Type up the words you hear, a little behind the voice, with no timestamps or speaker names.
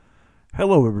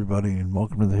Hello, everybody, and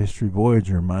welcome to the History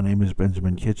Voyager. My name is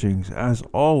Benjamin Kitchings. As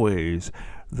always,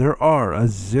 there are a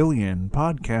zillion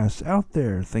podcasts out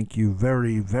there. Thank you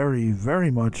very, very, very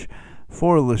much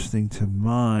for listening to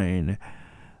mine.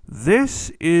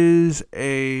 This is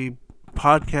a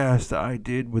podcast I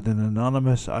did with an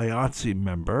anonymous Iotci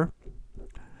member.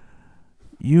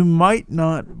 You might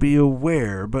not be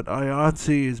aware, but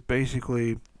Iotci is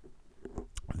basically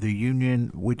the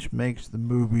union which makes the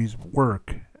movies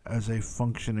work as a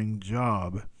functioning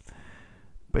job.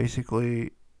 Basically,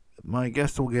 my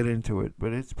guest will get into it,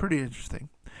 but it's pretty interesting.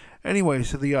 Anyway,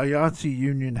 so the Iotci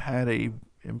Union had a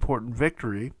important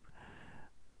victory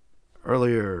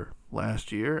earlier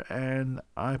last year, and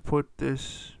I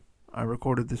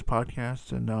recorded this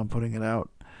podcast, and now I'm putting it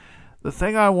out. The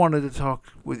thing I wanted to talk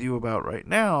with you about right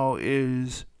now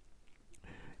is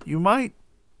you might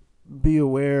be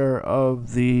aware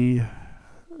of the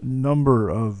number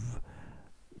of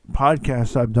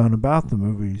podcasts I've done about the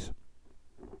movies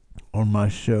on my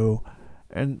show,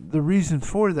 and the reason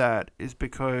for that is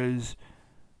because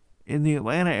in the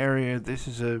Atlanta area this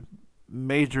is a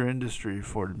major industry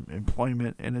for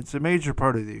employment, and it's a major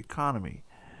part of the economy,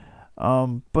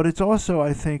 but it's also,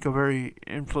 I think, a very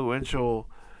influential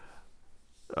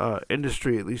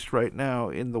industry, at least right now,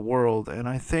 in the world, and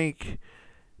I think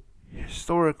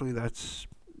historically that's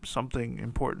something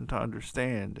important to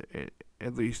understand,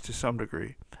 at least to some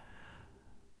degree.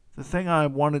 The thing I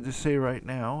wanted to say right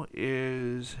now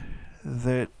is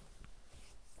that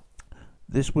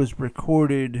this was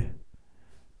recorded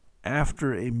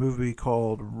after a movie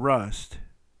called Rust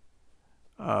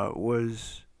it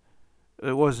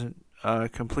wasn't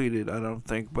completed, I don't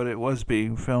think, but it was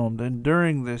being filmed. And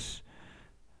during this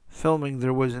filming,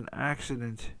 there was an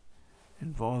accident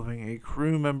involving a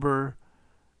crew member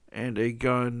and a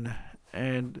gun,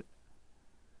 and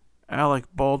Alec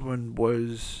Baldwin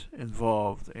was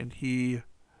involved, and he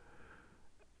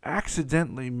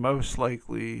accidentally, most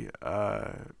likely,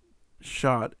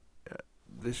 shot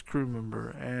this crew member,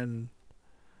 and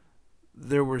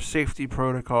there were safety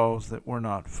protocols that were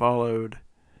not followed,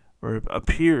 or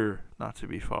appear not to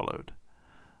be followed.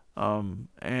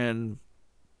 And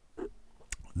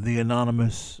the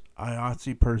anonymous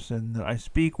Iotci person that I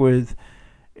speak with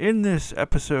in this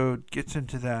episode gets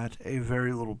into that a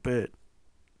very little bit.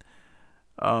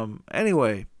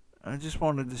 Anyway, I just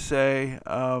wanted to say,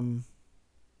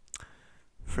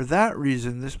 for that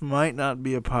reason, this might not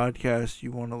be a podcast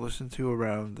you want to listen to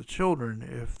around the children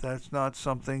if that's not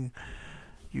something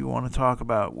you want to talk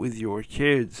about with your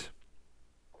kids.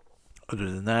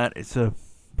 Other than that, it's a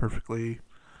perfectly,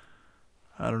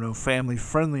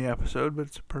 family-friendly episode, but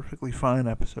it's a perfectly fine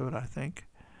episode, I think.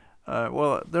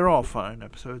 Well, they're all fine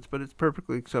episodes, but it's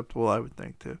perfectly acceptable, I would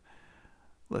think, to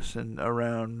listen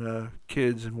around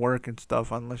kids and work and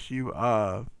stuff, unless you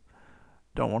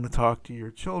don't want to talk to your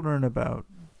children about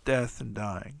death and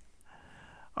dying.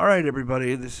 All right,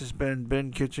 everybody, this has been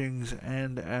Ben Kitchings,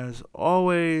 and as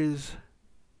always,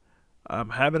 I'm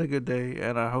having a good day,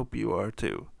 and I hope you are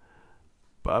too.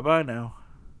 Bye-bye now.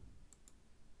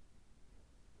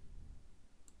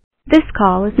 This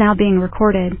call is now being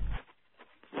recorded.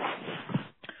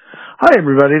 Hi,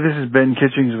 everybody. This is Ben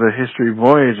Kitchings of the History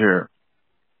Voyager,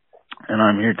 and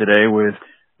I'm here today with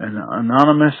an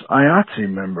anonymous Iotci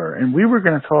member, and we were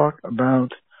going to talk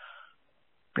about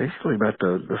the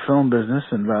film business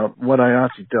and about what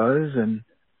Iotci does, and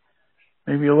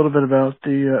maybe a little bit about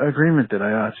the agreement that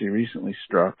Iotci recently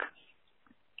struck.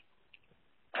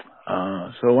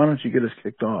 So why don't you get us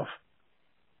kicked off?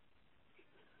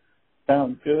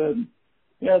 Sounds good.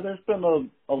 Yeah, there's been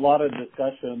a lot of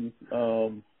discussion,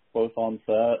 both on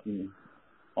set and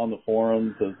on the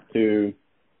forums, as to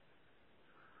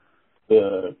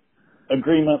the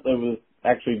agreement that was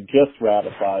actually just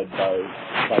ratified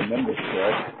by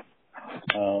membership.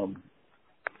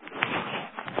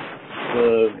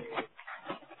 The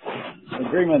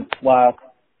agreement lasts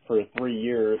for 3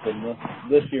 years, and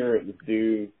this year it was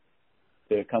due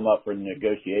to come up for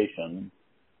negotiation.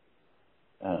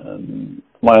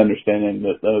 My understanding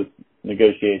that those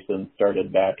negotiations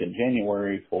started back in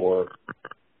January for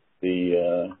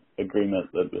the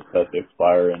agreement that was set to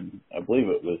expire in, I believe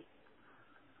it was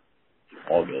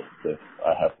August, if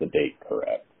I have the date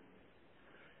correct.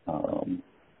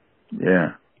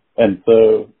 Yeah. And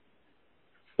so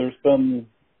there's been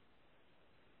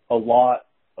a lot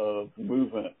of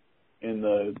movement in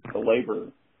the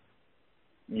labor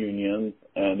unions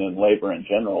and in labor in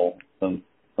general since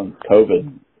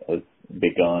COVID has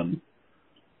begun,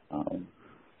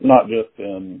 not just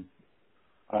in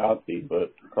Iotci,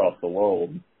 but across the world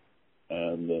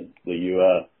and the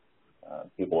U.S.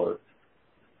 People are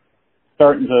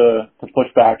starting to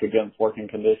push back against working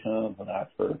conditions and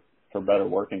ask for better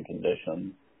working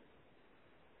conditions.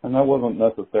 And that wasn't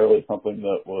necessarily something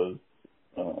that was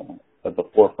at the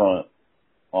forefront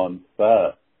on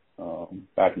set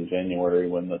back in January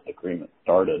when this agreement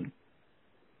started.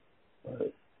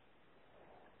 But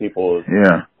people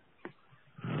have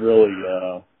really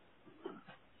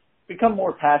become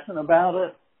more passionate about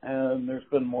it, and there's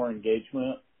been more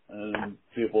engagement, and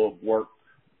people have worked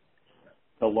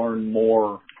to learn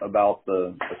more about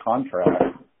the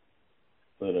contract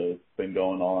that has been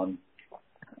going on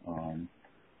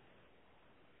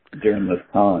during this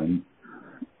time.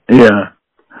 Yeah.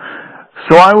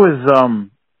 So I was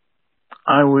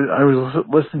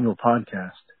listening to a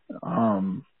podcast,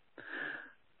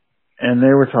 and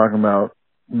they were talking about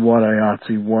what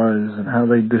Iotci was and how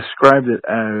they described it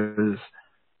as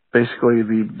basically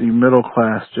the middle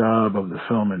class job of the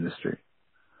film industry.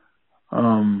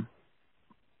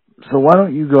 So why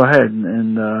don't you go ahead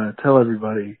and tell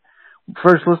everybody.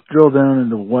 First, let's drill down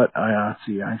into what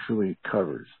Iotci actually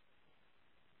covers.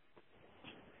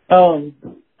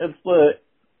 It's the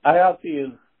Iotci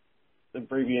is the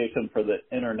abbreviation for the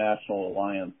International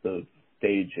Alliance of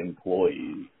Stage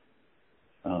Employees,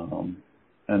 and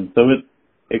so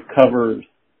it covers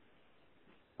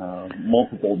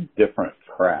multiple different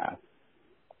crafts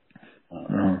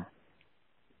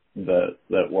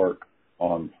that work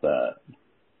on set.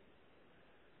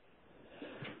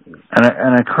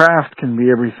 And a craft can be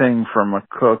everything from a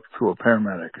cook to a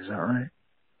paramedic. Is that right?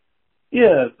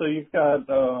 Yeah. So you've got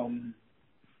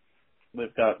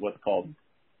they've got what's called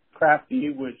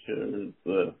crafty, which is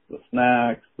the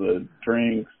snacks, the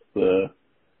drinks, the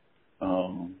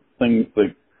things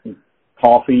like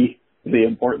coffee, the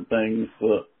important things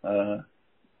that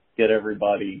get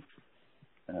everybody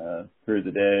through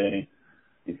the day.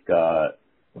 You've got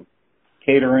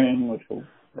catering, which will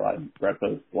provide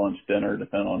breakfast, lunch, dinner,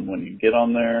 depending on when you get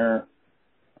on there.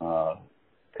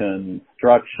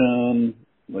 Construction,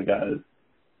 the guys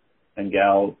and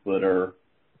gals that are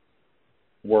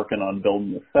working on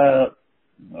building the set.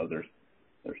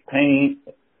 There's paint.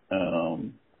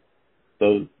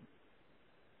 Those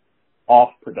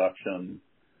off production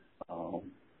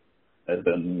have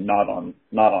been not on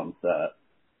set.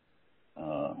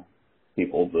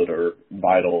 People that are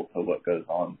vital to what goes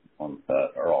on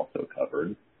set are also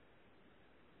covered.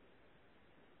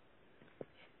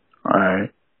 All right.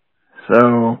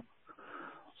 So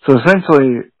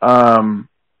essentially,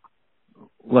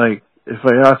 like if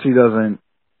Iotci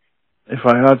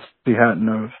hadn't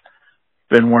have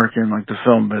been working, like the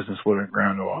film business would have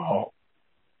ground to a halt.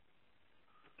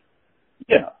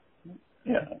 Yeah.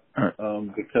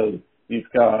 Right. Because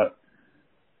you've got,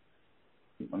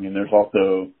 there's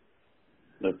also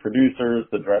the producers,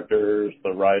 the directors,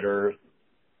 the writers,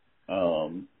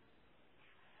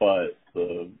 but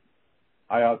the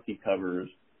Iotci covers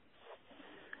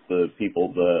the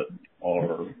people that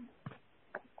are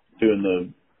doing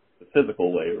the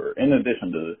physical labor, in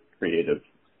addition to the creative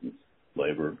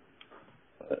labor.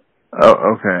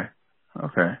 Oh,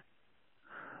 okay.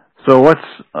 So what's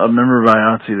a member of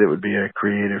Iotci that would be a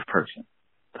creative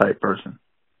type person?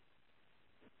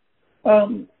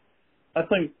 I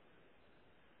think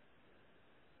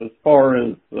as far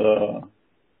as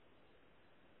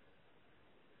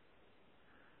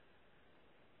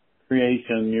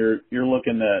creation, you're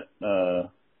looking at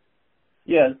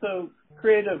so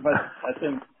creative. I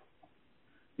think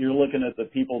you're looking at the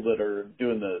people that are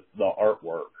doing the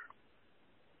artwork.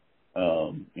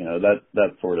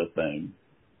 That sort of thing.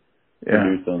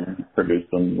 Yeah.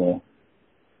 Producing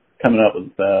coming up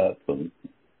with sets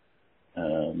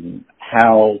and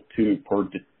how to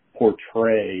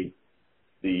portray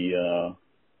the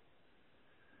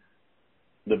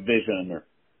vision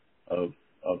of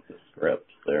the script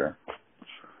there.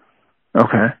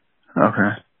 Okay.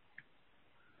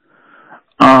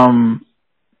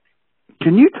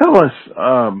 Can you tell us,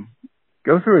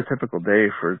 go through a typical day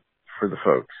for the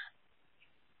folks?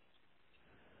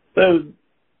 So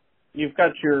you've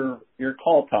got your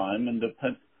call time, and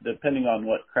depending on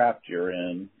what craft you're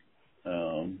in,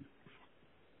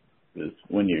 is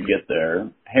when you get there.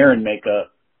 Hair and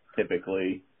makeup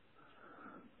typically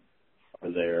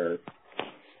are there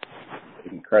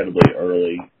incredibly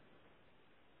early.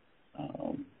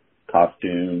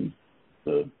 Costumes,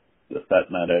 the set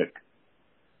medic,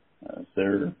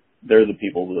 they're the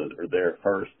people that are there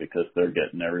first because they're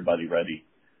getting everybody ready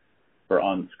for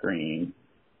on screen.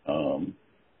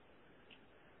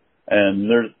 And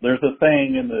there's a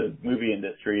saying in the movie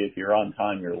industry: if you're on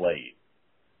time, you're late.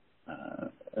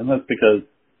 And that's because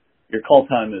your call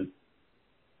time is,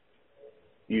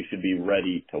 you should be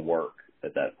ready to work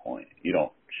at that point. You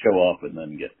don't show up and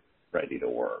then get ready to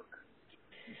work.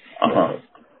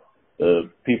 The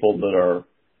people that are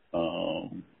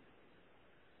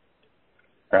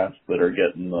crafts that are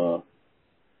getting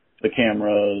the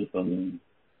cameras and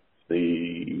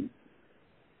the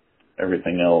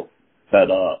everything else set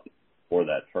up for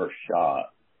that first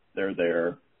shot, they're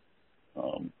there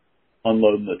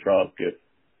unloading the truck if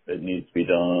it needs to be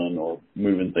done, or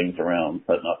moving things around,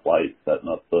 setting up lights, setting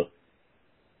up the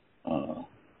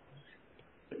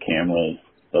cameras,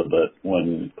 so that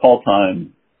when call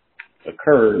time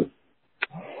occurs,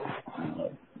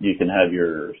 you can have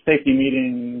your safety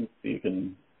meetings, you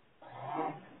can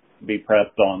be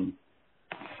prepped on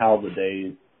how the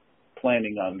day's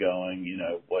planning on going,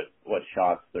 what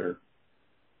shots they're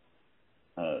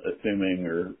assuming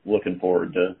or looking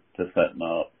forward to setting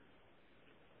up.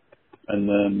 And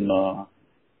then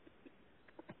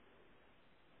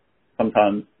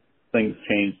sometimes things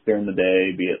change during the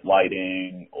day, be it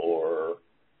lighting or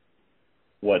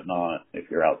whatnot. If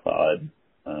you're outside,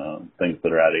 things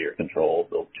that are out of your control,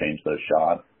 they'll change those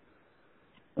shots.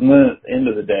 And then at the end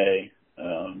of the day,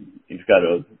 you've got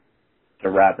to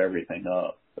wrap everything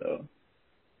up. So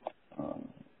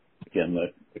again,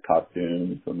 the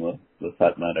costumes and the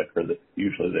set medic are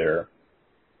usually there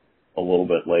a little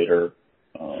bit later.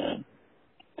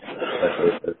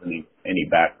 Especially if there's any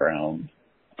background,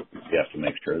 you have to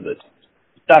make sure that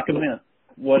document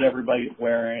what everybody's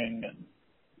wearing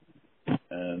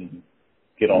and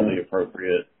get all the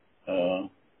appropriate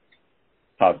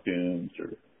costumes or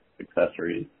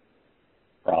accessories,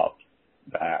 props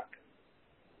back,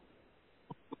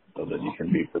 so that you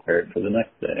can be prepared for the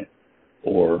next day.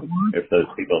 Or if those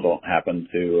people don't happen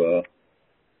to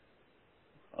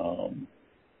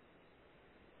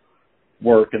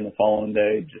work in the following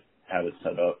day, just have it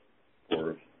set up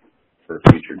for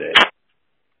future days.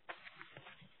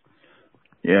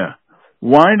 Yeah.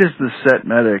 Why does the set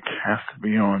medic have to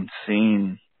be on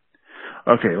scene?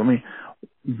 Okay,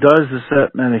 does the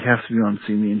set medic have to be on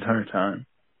scene the entire time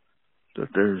that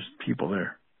there's people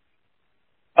there?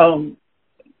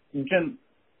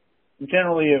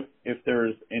 Generally, if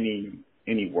there's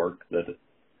any work that is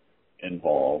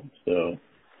involved, so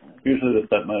usually the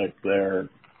set medic's there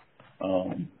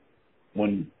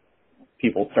when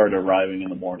people start arriving in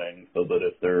the morning, so that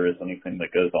if there is anything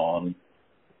that goes on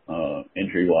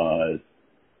injury-wise,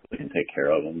 they can take care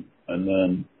of them. And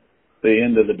then at the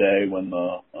end of the day, when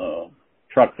the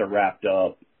trucks are wrapped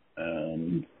up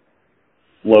and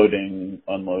loading,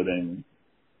 unloading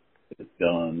is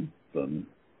done, then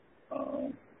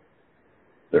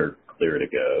they're clear to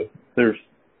go. There's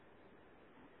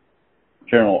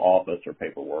general office or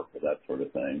paperwork or that sort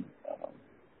of thing.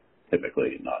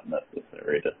 Typically not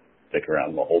necessary to stick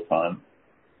around the whole time.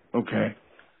 Okay.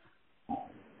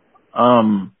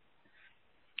 All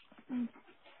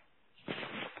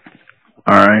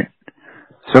right.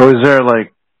 So is there a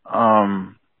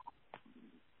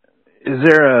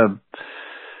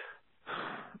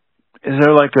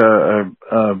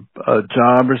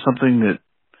job or something that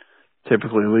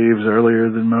typically leaves earlier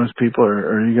than most people, or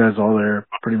are you guys all there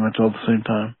pretty much all at the same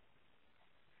time?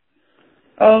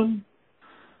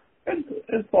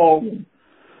 It's all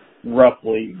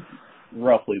roughly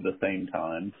the same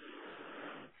time.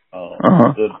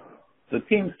 The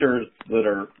Teamsters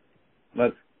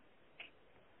that's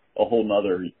a whole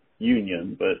nother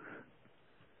union, but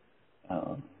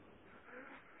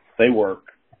they work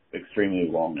extremely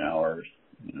long hours,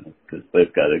 because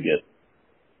they've got to get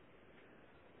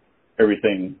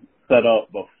everything set up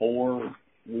before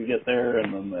we get there,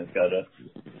 and then they've got to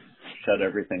shut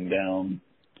everything down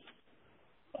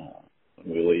when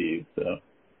we leave. So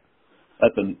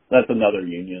that's another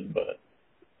union, but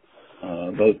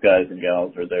those guys and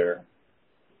gals are there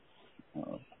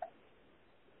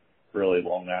really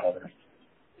long hours.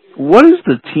 What does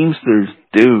the Teamsters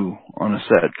do on a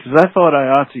set? Because I thought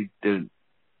Iotci did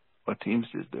what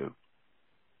Teamsters do.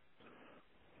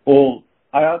 Well,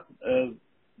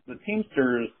 the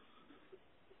Teamsters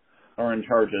are in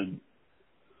charge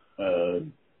of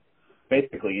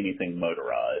basically anything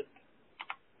motorized.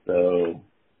 So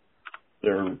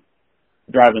they're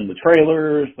driving the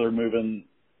trailers, they're moving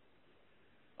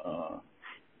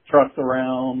trucks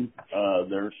around,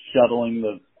 they're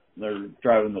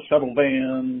driving the shuttle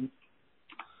vans.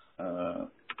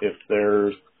 If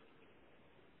there's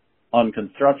on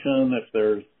construction, if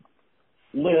there's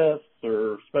lifts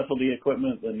or specialty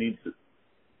equipment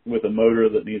with a motor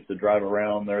that needs to drive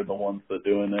around, they're the ones that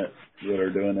are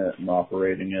doing it and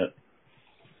operating it.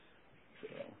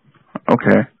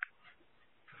 Okay.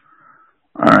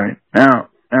 All right. Now,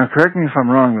 correct me if I'm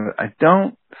wrong, but I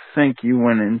don't think you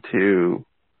went into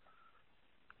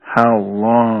how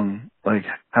long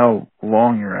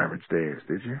your average day is,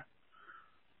 did you?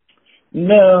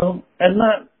 No, and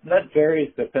that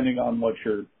varies depending on what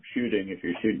you're shooting. If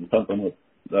you're shooting something with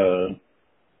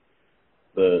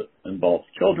that involves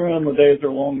children, the days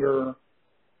are longer.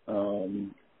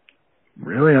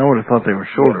 Really? I would have thought they were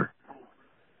shorter.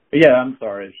 Yeah, I'm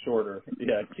sorry, shorter.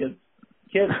 Yeah, kids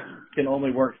can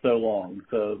only work so long,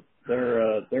 so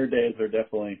their days are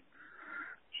definitely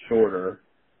shorter.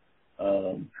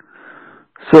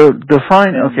 So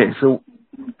define. Okay, so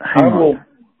hang on.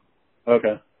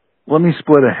 Okay. Let me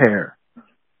split a hair.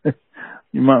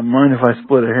 You mind if I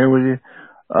split a hair with you?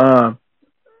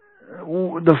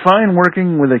 Define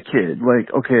working with a kid.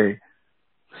 Like, okay,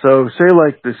 so say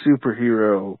like the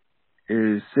superhero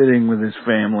is sitting with his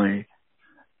family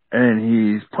and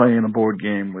he's playing a board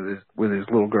game with his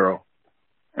little girl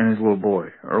and his little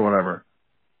boy or whatever,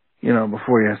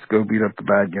 before he has to go beat up the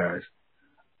bad guys.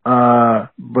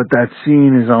 But that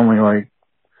scene is only like,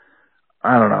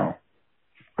 I don't know,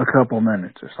 a couple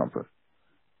minutes or something,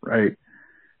 right?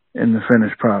 In the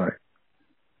finished product.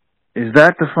 Is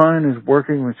that defined as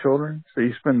working with children? So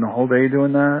you spend the whole day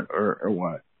doing that or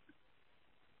what?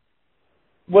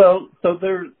 Well, so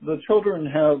the children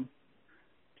have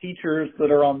teachers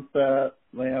that are on set.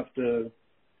 They have to,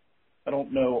 I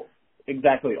don't know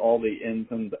exactly all the ins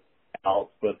and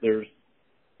outs, but there's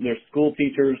school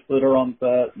teachers that are on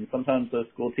set, and sometimes those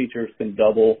school teachers can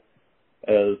double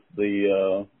as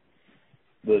the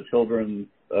children's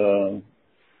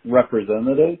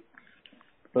representative.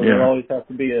 So there always has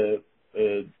to be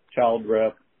a child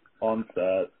rep on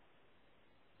set.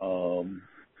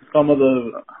 Some of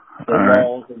the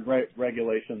laws and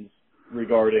regulations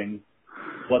regarding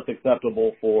what's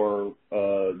acceptable for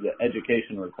the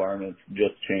education requirements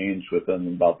just changed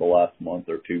within about the last month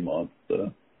or 2 months.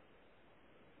 So.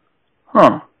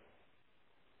 Huh.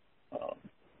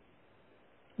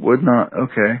 Would not.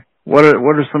 Okay. What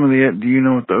are some of the? Do you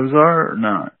know what those are or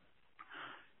not?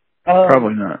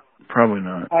 Probably not. Probably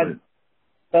not.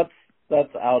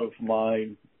 That's out of my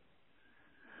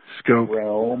scope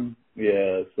realm.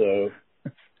 Yeah. So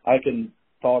I can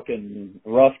talk in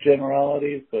rough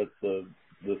generalities, but the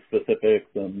specifics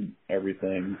and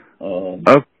everything,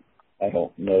 I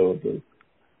don't know the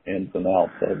ins and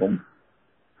outs of them.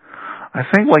 I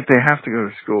think like they have to go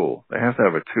to school. They have to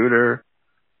have a tutor.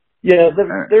 Yeah,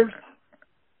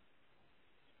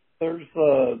 there's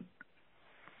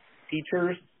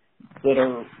teachers that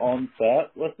are on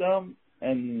set with them,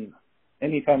 and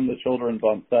anytime the children's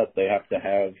on set, they have to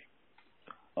have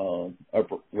a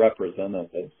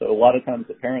representative. So a lot of times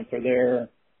the parents are there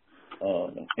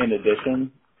in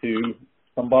addition to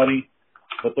somebody,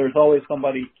 but there's always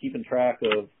somebody keeping track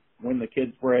of when the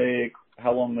kids break,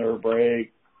 how long their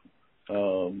break,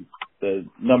 the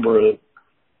number of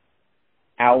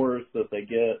hours that they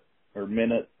get or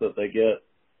minutes that they get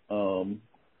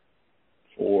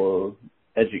for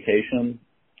education,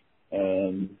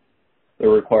 and they're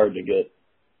required to get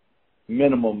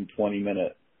minimum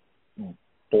 20-minute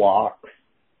blocks.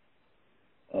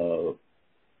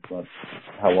 That's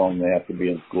how long they have to be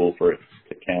in school for it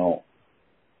to count.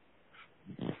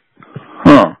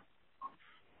 Huh.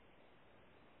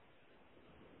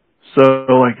 So,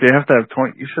 like, they have to have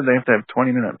 20, you said they have to have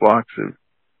 20-minute blocks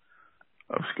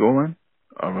of schooling,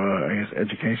 of, I guess,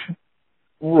 education?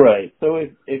 Right. So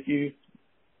if you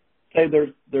say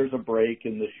there's a break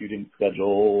in the shooting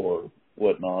schedule or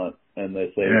whatnot, and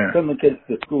they say, send the kids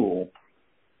to school,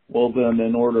 well, then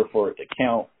in order for it to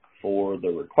count for the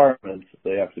requirements,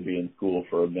 they have to be in school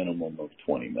for a minimum of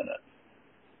 20 minutes.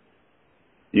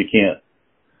 You can't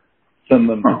send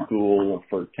them to school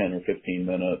for 10 or 15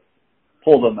 minutes,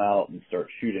 pull them out and start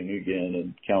shooting again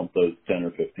and count those 10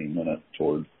 or 15 minutes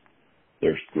towards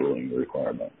their schooling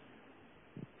requirements.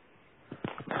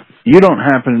 You don't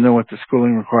happen to know what the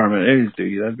schooling requirement is, do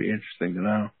you? That'd be interesting to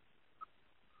know.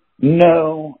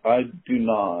 No, I do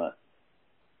not.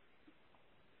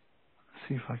 Let's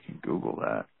see if I can Google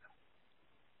that.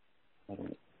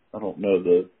 I don't know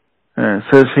the... It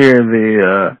says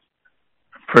here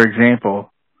for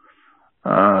example,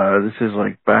 this is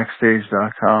like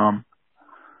backstage.com.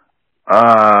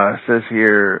 It says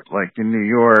here, like in New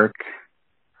York,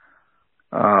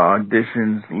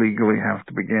 auditions legally have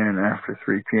to begin after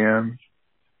 3 p.m.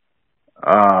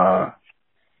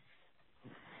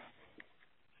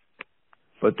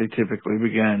 But they typically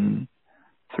begin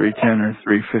 3:10 or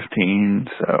 3:15,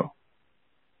 so.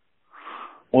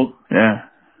 Well, yeah.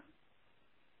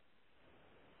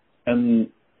 And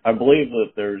I believe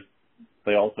that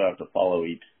they also have to follow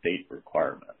each state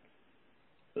requirement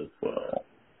as well.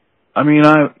 I mean,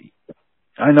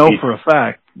 I know for a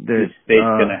fact that each state's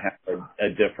going to have a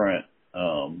different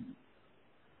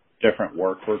different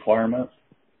work requirements.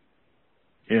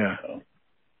 Yeah. So.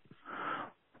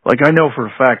 Like, I know for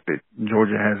a fact that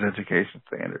Georgia has education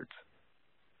standards.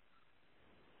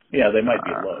 Yeah, they might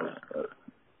be low. But.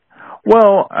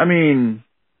 Well, I mean,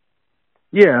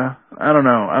 yeah, I don't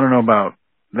know. I don't know about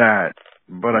that,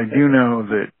 but I do know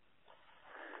that,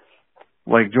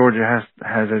 like, Georgia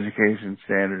has education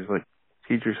standards. Like,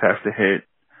 teachers have to hit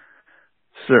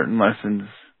certain lessons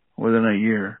within a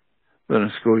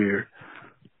school year.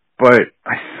 But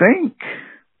I think,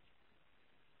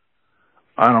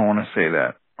 I don't want to say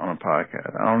that on a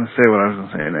podcast. I don't want to say what I was going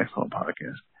to say next on a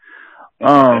podcast.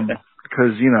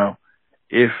 Because, you know,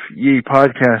 if ye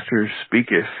podcasters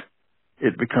speaketh,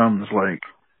 it becomes like,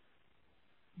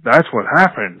 that's what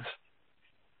happens.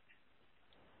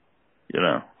 You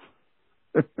know.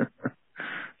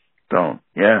 Don't.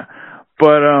 Yeah.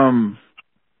 But,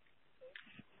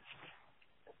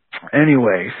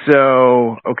 anyway,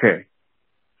 so, okay.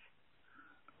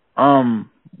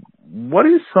 What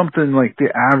is something like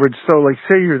the average, so like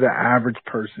say you're the average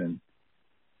person,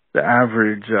 the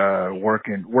average,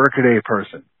 workaday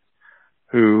person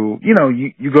who, you know,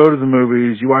 you go to the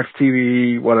movies, you watch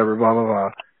TV, whatever, blah, blah,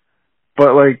 blah.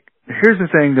 But like, here's the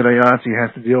thing that Iotci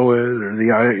has to deal with, or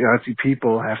the Iotci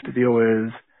people have to deal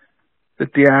with,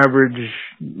 that the average,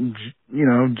 you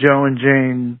know, Joe and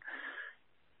Jane,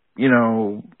 you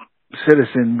know,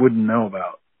 citizen wouldn't know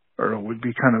about, or would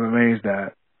be kind of amazed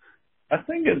at. I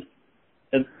think it's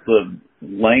the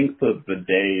length of the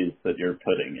days that you're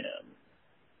putting in.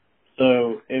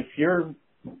 So if you're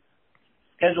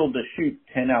scheduled to shoot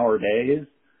 10-hour days,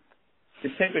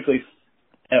 you're typically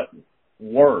at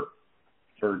work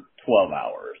for 12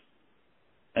 hours.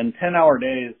 And 10-hour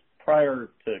days prior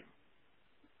to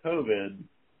COVID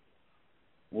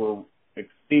were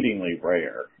exceedingly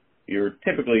rare. You're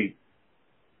typically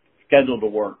scheduled to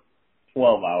work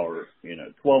 12 hours,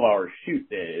 12-hour shoot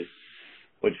days,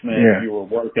 which meant you were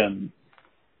working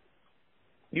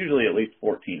usually at least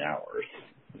 14 hours.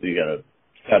 So you got to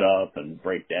set up and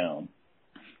break down.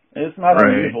 And it's not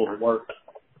unusual to work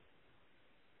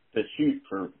to shoot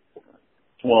for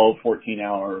 12, 14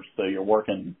 hours, so you're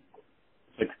working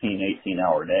 16,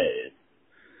 18-hour days.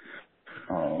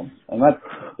 And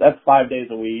that's 5 days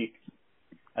a week.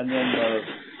 And then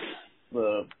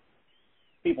the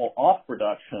people off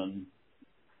production,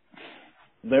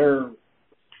 they're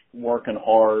working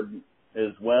hard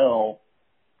as well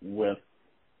with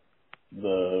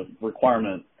the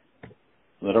requirements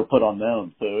that are put on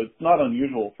them. So it's not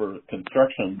unusual for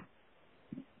construction.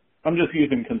 I'm just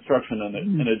using construction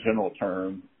in a general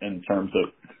term, in terms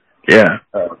of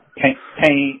paint.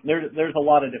 There's a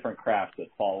lot of different crafts that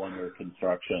fall under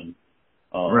construction,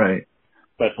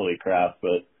 specialty crafts,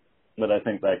 but I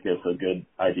think that gives a good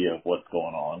idea of what's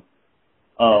going on.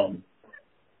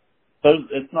 So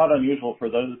it's not unusual for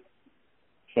those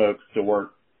folks to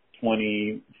work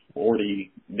 20,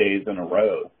 40 days in a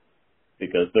row,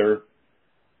 because they're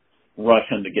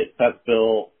rushing to get sets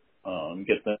built,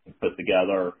 get them put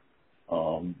together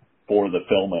for the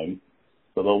filming.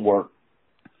 So they'll work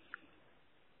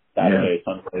Saturdays,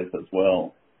 Sundays as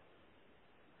well.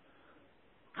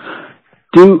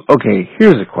 Okay,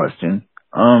 here's a question.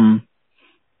 And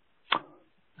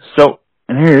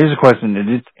here's a question that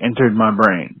just entered my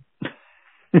brain.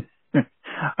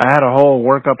 I had a whole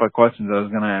workup of questions I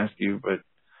was going to ask you, but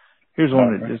here's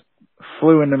one that just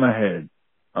flew into my head.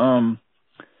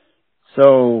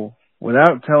 So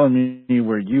without telling me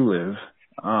where you live,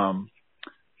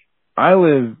 I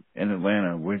live in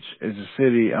Atlanta, which is a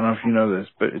city, I don't know if you know this,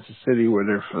 but it's a city where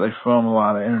they film a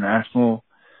lot of international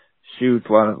shoots,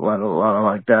 a lot of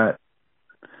like that.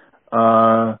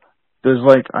 Does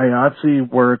like Iotci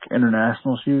work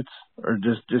international shoots or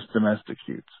just domestic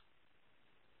shoots?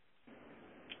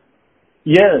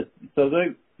 Yeah, so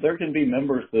there can be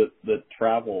members that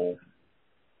travel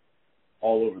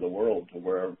all over the world to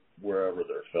wherever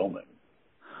they're filming.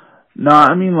 No,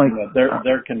 I mean like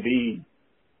there can be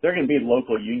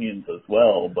local unions as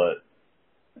well, but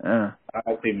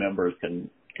IOC members can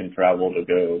travel to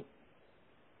go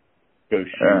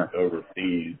shoot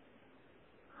overseas.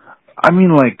 I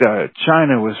mean, like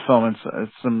China was filming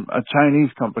a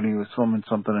Chinese company was filming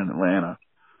something in Atlanta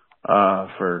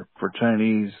for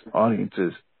Chinese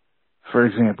audiences, for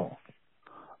example.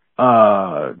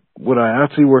 Would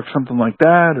IOC work something like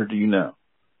that, or do you know?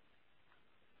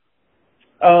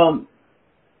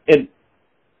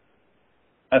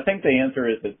 I think the answer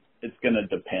is it's going to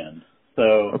depend.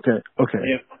 So okay.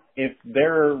 If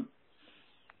they're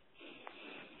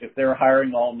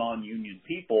hiring all non-union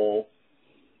people,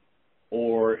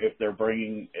 or if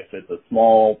it's a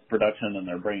small production and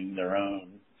they're bringing their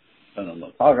own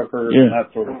cinematographers and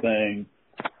that sort of thing.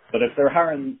 But if they're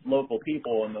hiring local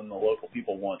people and then the local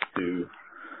people want to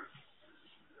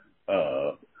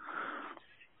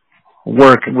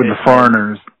work with the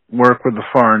foreigners, work with the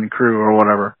foreign crew or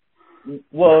whatever.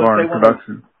 Well,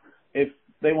 if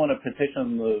they want to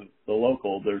petition the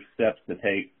local, there's steps to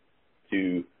take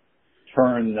to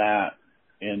turn that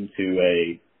into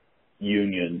a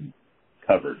union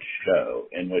covered show,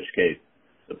 in which case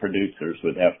the producers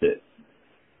would have to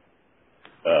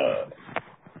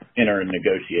enter in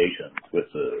negotiations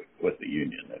with the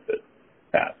union if it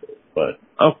passes. But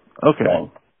okay.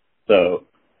 So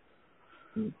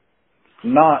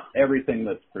not everything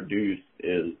that's produced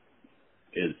is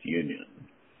union.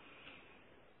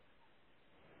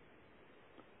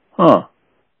 Huh.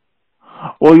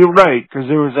 Well, you're right, because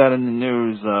there was that in the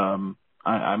news.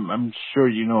 I'm sure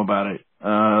you know about it.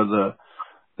 The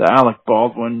Alec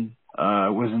Baldwin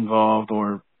was involved,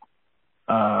 or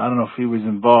I don't know if he was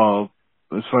involved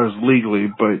as far as legally,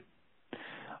 but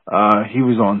he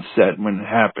was on set when it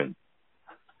happened.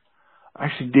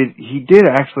 He did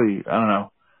actually, I don't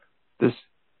know, this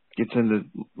gets into,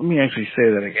 let me actually say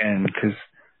that again, because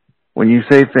when you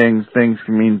say things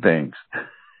can mean things.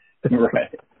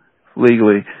 Right.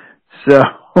 Legally. So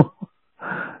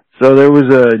there was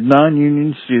a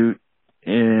non-union shoot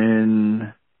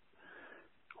in,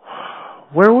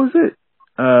 where was it?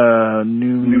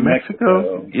 New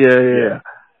Mexico? Yeah.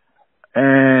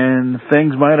 And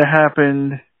things might have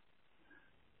happened,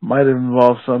 might have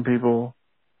involved some people.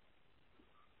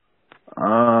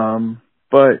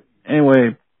 But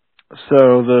anyway,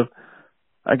 so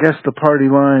I guess the party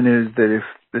line is that if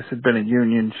this had been a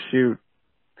union shoot,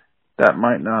 that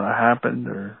might not have happened,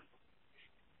 or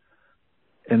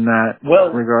in that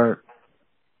regard.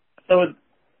 So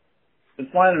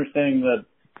it's my understanding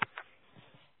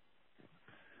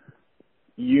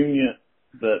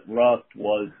that Rust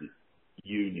was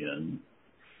union.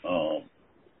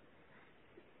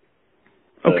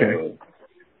 Okay.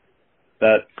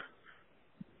 That's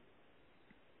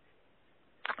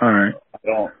all right.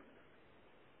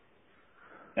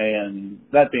 And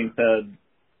that being said,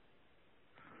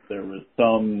 there was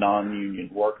some non-union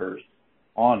workers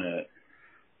on it.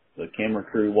 The camera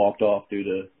crew walked off due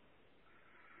to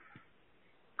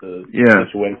the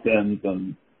situations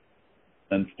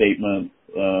and statements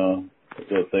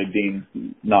that they deemed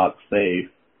not safe,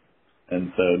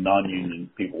 and so non-union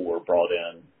people were brought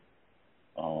in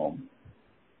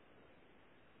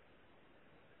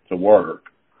to work.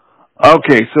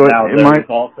 Okay, so now there's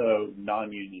also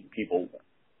non-union people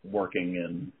working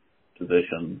in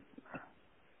positions.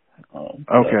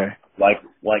 Okay.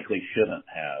 Likely shouldn't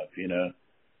have, you know.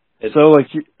 So like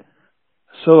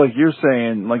you're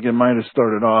saying, like it might have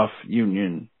started off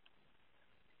union,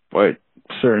 but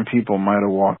certain people might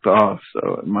have walked off,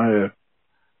 so it might have,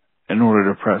 in order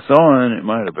to press on, it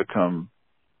might have become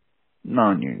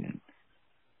non-union.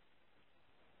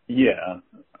 Yeah.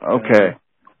 Okay.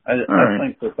 I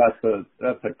think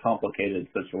that's a complicated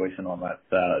situation on that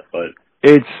set, but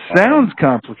it sounds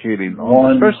complicated,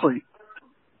 especially.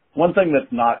 One thing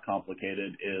that's not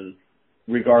complicated is,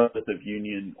 regardless of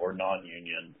union or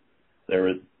non-union, there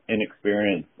is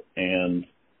inexperience and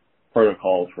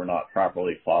protocols were not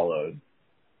properly followed.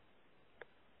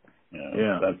 You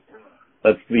know,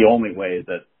 that's the only way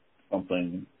that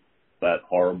something that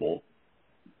horrible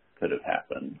could have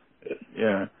happened. If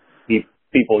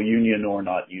people, union or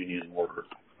not union,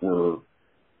 were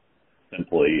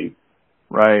simply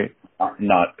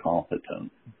not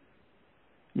competent.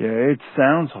 Yeah, it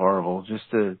sounds horrible.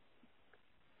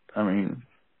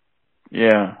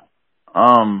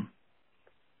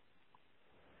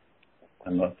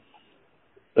 And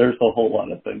there's a whole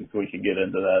lot of things we could get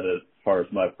into that as far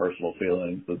as my personal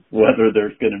feelings, as whether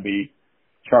there's going to be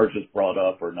charges brought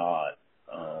up or not.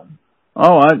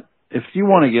 If you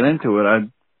want to get into it,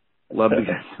 I'd love to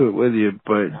get into it with you,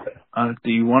 but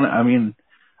do you want to,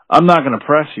 I'm not going to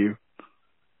press you.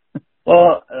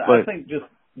 Well, I think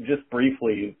just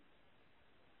briefly,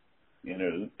 you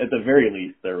know, at the very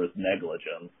least, there was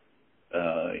negligence.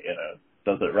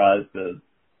 Does it rise to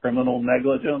criminal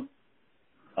negligence?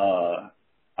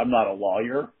 I'm not a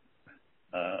lawyer.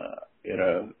 I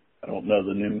don't know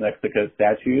the New Mexico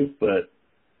statutes, but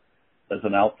as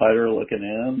an outsider looking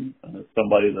in, and as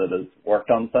somebody that has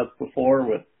worked on sets before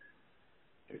with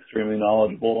extremely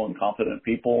knowledgeable and competent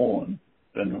people and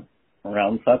been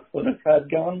around sets that have had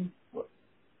guns,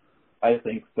 I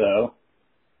think so.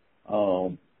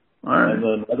 And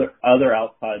then other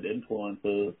outside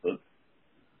influences.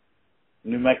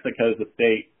 New Mexico is a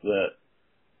state that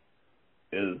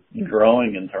is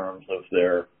growing in terms of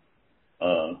their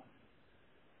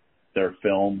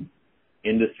film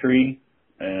industry,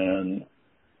 and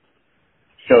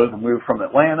shows have moved from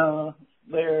Atlanta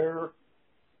there.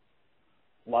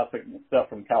 Lots of stuff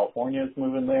from California is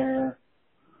moving there.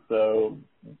 So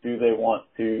do they want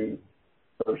to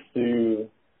pursue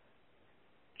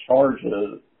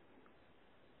charges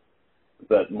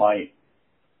that might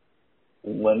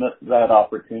limit that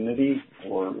opportunity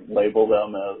or label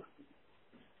them as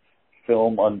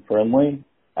film unfriendly?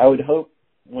 I would hope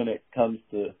when it comes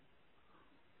to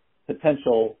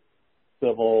potential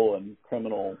civil and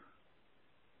criminal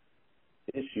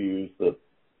issues that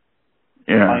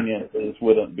finances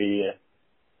wouldn't be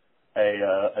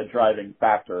a driving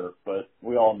factor, but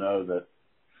we all know that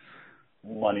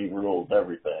money rules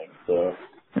everything. So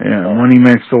money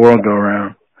makes the world go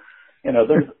round.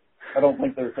 I don't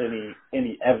think there's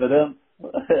any evidence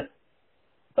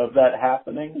of that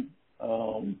happening,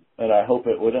 and I hope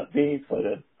it wouldn't be, but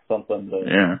it's something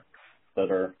that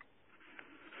are.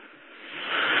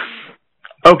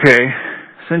 Okay,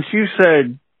 since you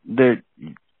said that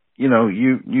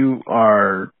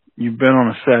you've been on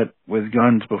a set with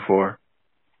guns before,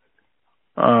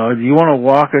 do you want to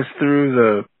walk us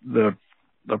through the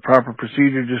proper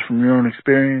procedure just from your own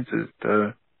experience as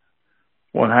to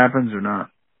what happens or not?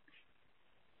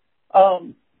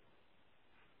 I'll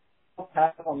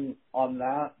pass on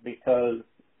that because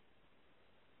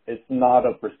it's not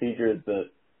a procedure that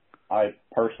I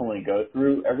personally go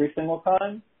through every single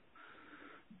time.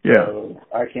 Yeah. So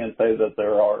I can't say that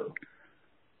there are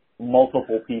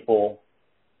multiple people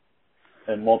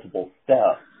and multiple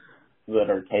steps that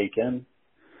are taken.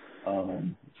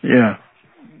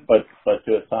 But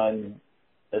to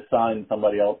assign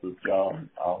somebody else's job,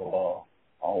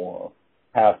 I'll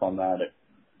pass on that.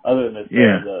 Other than to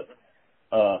say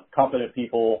that competent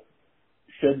people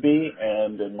should be,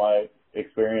 and in my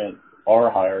experience,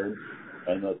 are hired,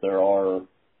 and that there are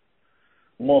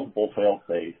multiple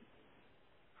fail-safes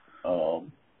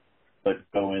that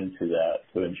go into that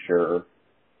to ensure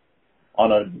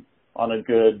on a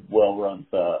good, well-run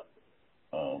set,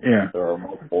 there are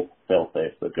multiple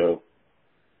fail-safes that go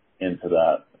into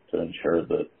that to ensure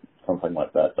that something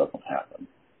like that doesn't happen.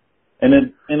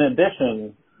 And in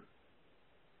addition,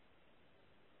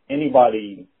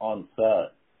 anybody on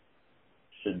set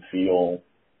should feel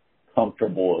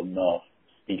comfortable enough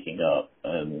speaking up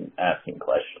and asking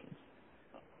questions.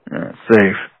 Yeah,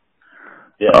 safe.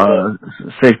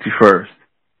 Safety first.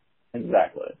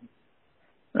 Exactly.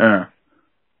 Yeah.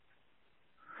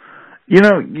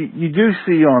 You do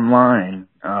see online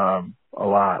a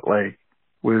lot, like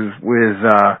with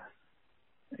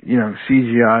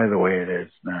CGI the way it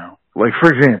is now. Like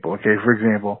for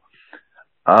example,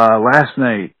 last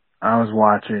night I was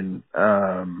watching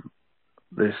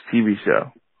this TV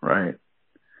show, right?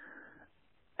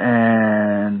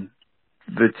 And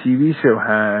the TV show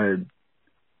had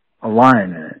a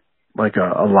lion in it, like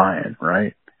a lion,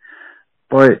 right?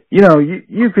 But,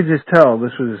 you could just tell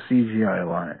this was a CGI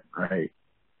lion, right?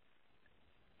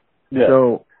 Yeah.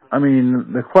 So,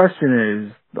 the question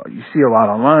is, you see a lot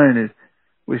online, is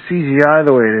with CGI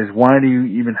the way it is, why do you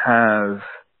even have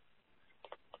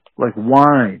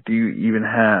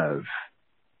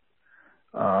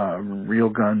real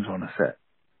guns on a set?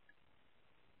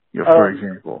 For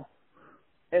example.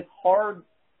 It's hard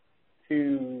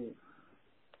to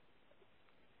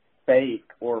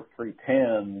fake or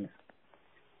pretend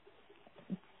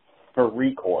for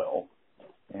recoil,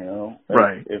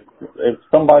 Right. If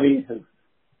somebody is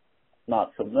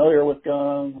not familiar with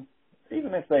guns,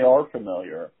 even if they are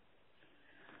familiar,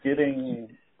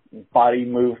 getting body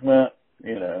movement,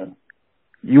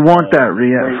 you want that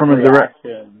from a direct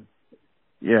reaction.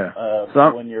 Yeah.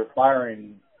 When you're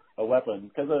firing a weapon,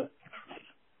 because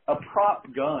a prop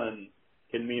gun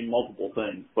can mean multiple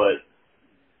things, but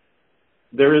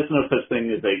there is no such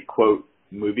thing as a quote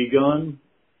movie gun.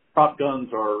 Prop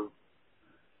guns are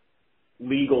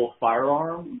legal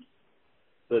firearms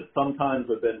that sometimes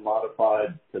have been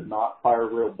modified to not fire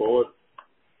real bullets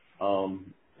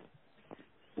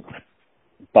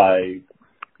by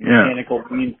mechanical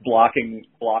means, blocking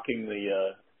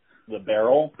the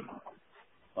barrel.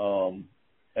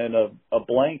 And a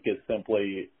blank is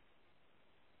simply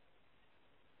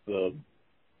the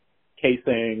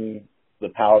casing, the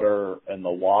powder, and the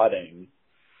wadding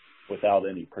without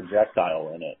any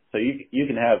projectile in it. So you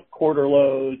can have quarter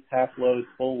loads, half loads,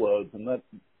 full loads, and that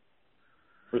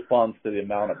responds to the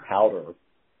amount of powder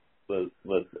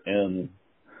that's in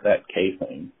that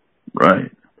casing.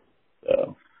 Right.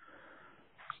 So,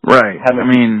 right.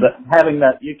 Having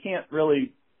that, you can't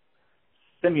really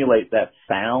simulate that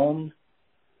sound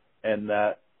and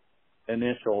that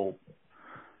initial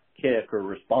kick or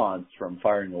response from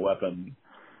firing a weapon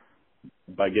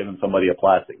by giving somebody a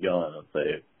plastic gun and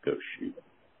say, go shoot.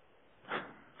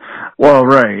 Well,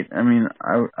 right. I mean,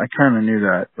 I kind of knew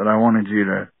that, but I wanted you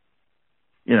to,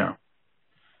 you know,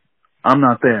 I'm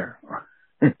not there.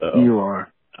 So, you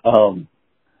are.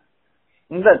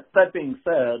 That being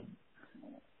said,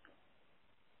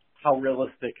 how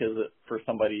realistic is it for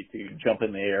somebody to jump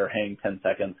in the air, hang 10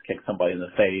 seconds, kick somebody in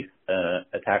the face,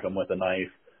 attack them with a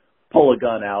knife, pull a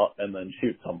gun out, and then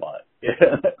shoot somebody?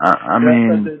 I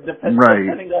mean, right.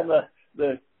 Depending on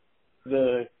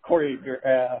the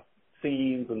choreograph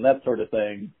scenes and that sort of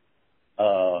thing,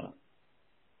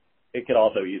 it could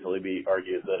also easily be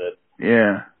argued that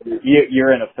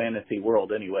you're in a fantasy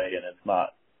world anyway, and it's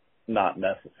not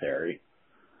necessary.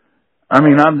 I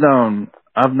mean,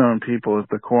 I've known people at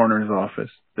the coroner's office,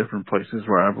 different places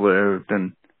where I've lived,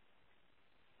 and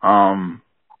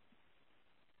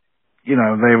you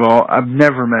know, I've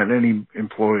never met any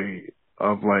employee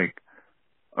of like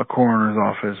a coroner's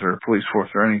office or a police force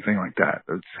or anything like that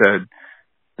said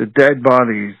the dead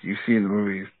bodies you see in the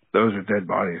movies, those are dead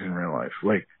bodies in real life.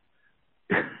 Like,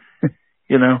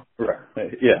 you know?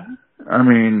 Right. Yeah. I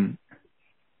mean,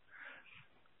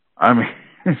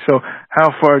 so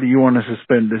how far do you want to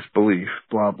suspend disbelief?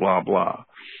 Blah, blah, blah.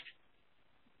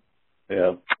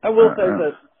 Yeah. I will say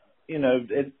that, you know,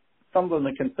 it's something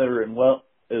to consider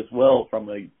as well from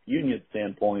a union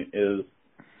standpoint is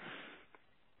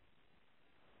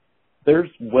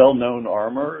there's well-known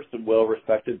armors and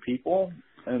well-respected people,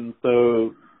 and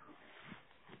so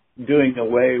doing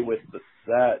away with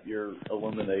that, you're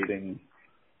eliminating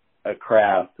a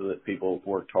craft that people have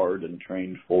worked hard and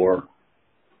trained for.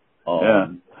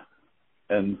 And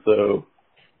so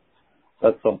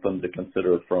that's something to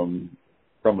consider from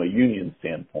a union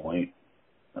standpoint.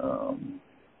 And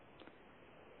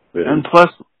plus,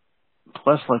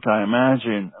 like I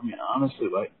imagine, I mean, honestly,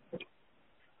 like,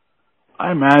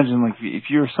 I imagine, like, if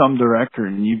you're some director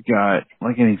and you've got,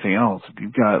 like anything else, if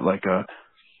you've got, like, a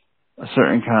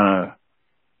certain kind of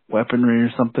weaponry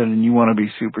or something and you want to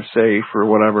be super safe or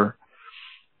whatever,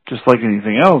 just like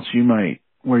anything else,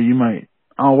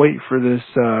 I'll wait for this,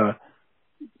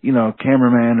 you know,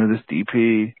 cameraman or this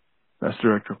DP, that's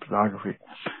director of photography.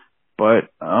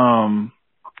 But,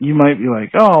 you might be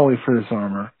like, oh, I'll wait for this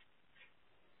armor.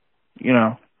 You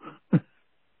know?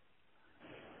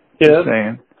 Just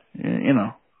saying. You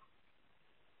know.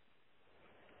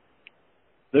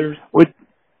 There's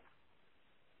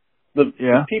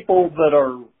the people that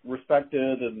are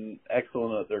respected and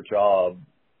excellent at their job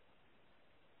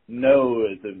know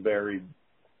is a very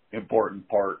important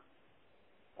part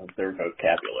of their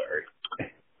vocabulary.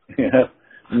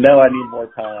 No, I need more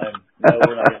time. No,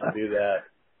 we're not going to do that.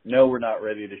 No, we're not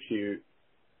ready to shoot.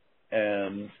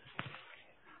 And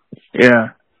you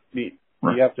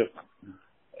have to.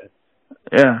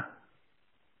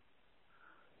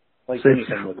 Like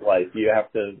anything with life, you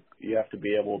have to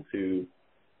be able to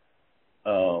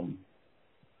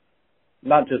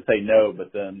not just say no,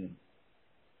 but then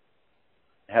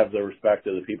have the respect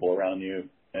of the people around you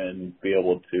and be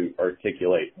able to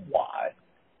articulate why.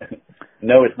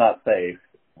 No, it's not safe.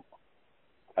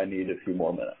 I need a few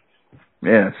more minutes.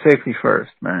 Yeah, safety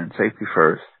first, man. Safety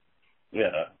first.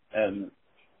 Yeah, and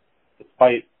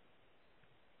despite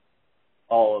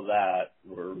all of that,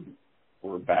 we're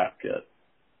back at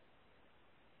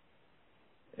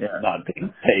not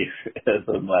being safe as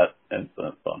in that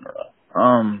instance on Earth.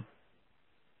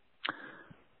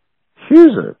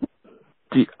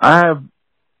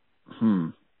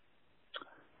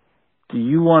 Do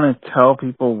you want to tell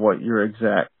people what your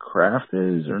exact craft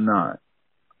is or not?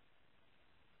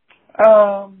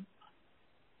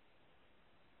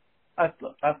 I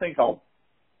think I'll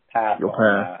pass You'll on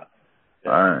pass. that.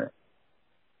 Yeah.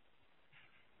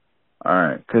 All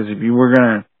right. Because if you were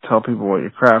going to tell people what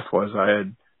your craft was, I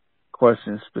had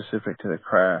questions specific to the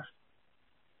craft,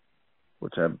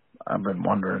 which I've been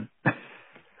wondering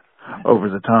over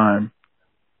the time.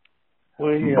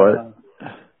 Well, you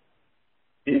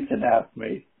can ask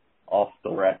me off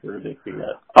the record if you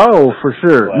get. Oh, for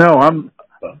sure. No,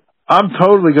 I'm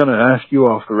totally going to ask you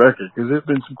off the record because there's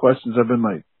been some questions I've been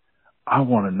like, I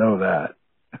want to know that.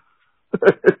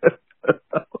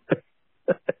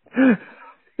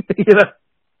 You know?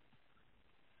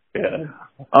 Yeah.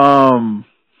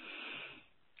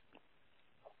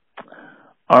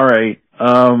 All right.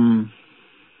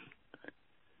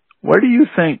 Where do you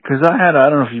think, because I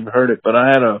don't know if you've heard it, but I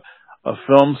had a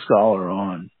film scholar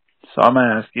on, so I'm going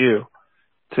to ask you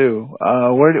too.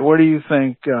 Where do you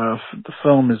think the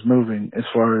film is moving as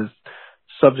far as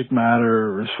subject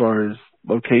matter or as far as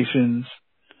locations?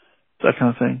 that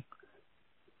kind of thing?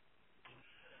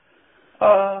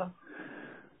 I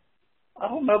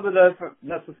don't know that I've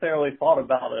necessarily thought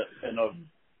about it in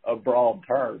a broad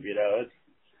term. You know,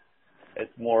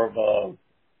 it's more of a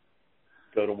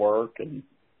go to work and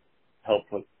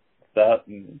help with that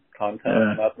and content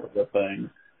and that sort of thing.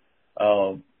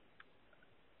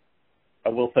 I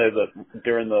will say that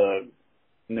during the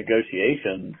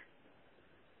negotiations,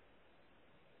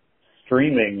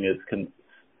 streaming is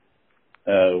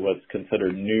what's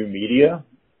considered new media.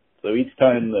 So each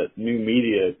time that new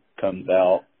media comes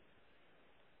out,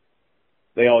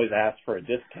 they always ask for a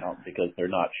discount because they're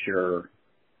not sure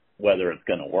whether it's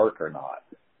going to work or not,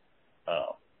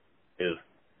 is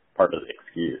part of the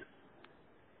excuse.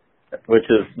 Which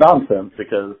is nonsense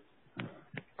because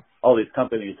all these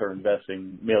companies are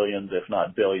investing millions, if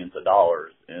not billions of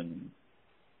dollars in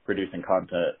producing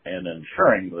content and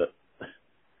ensuring that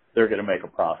they're going to make a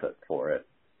profit for it.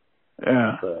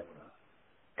 Yeah. So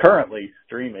currently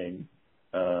streaming,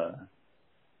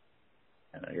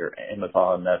 your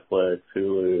Amazon, Netflix,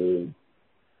 Hulu,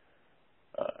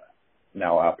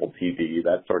 now Apple TV,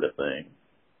 that sort of thing.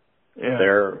 Yeah.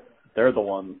 They're the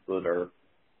ones that are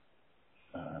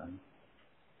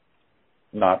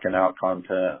knocking out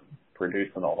content,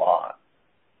 producing a lot.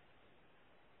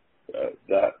 So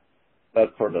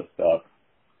that sort of stuff.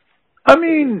 I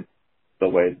mean, the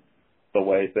way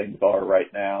things are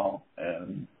right now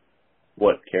and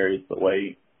what carries the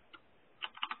weight.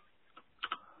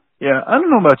 Yeah, I don't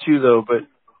know about you though, but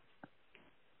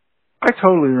I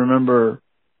totally remember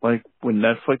like when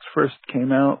Netflix first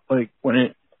came out, like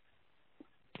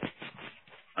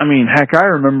heck, I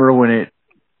remember when it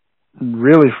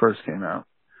really first came out.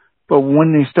 But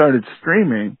when they started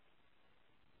streaming,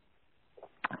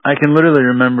 I can literally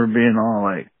remember being all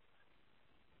like,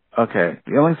 okay,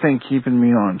 the only thing keeping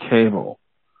me on cable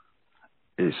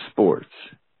is sports.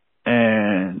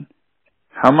 And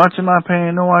how much am I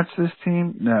paying to watch this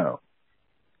team? No.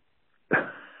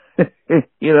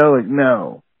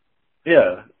 No.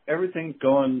 Yeah, everything's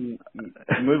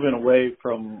moving away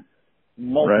from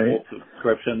multiple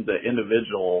subscriptions to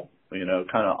individual, kind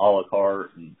of a la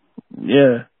carte and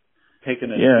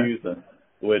picking and choosing,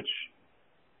 which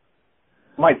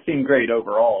might seem great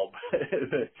overall,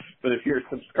 but if you're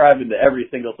subscribing to every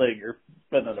single thing, you're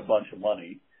spending a bunch of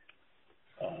money.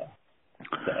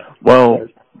 There's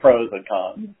pros and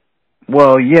cons.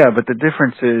 Well, yeah, but the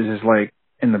difference is like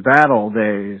in the battle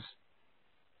days,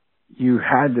 you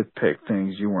had to pick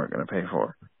things you weren't going to pay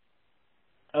for.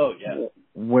 Oh yeah.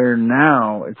 Where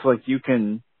now it's like you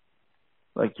can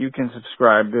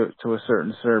subscribe to a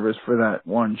certain service for that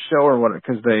one show or what,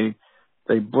 because they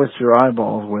blitz your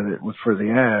eyeballs with it for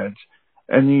the ads,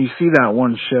 and you see that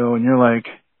one show and you're like,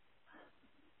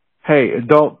 hey,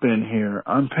 adult bin here,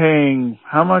 I'm paying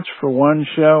how much for one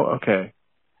show? Okay.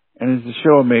 And is the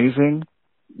show amazing?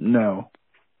 No.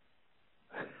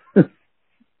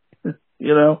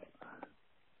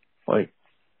 Like,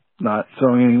 not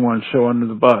throwing any one show under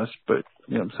the bus, but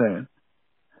you know what I'm saying?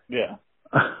 Yeah.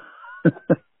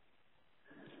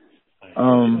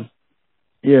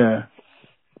 Yeah.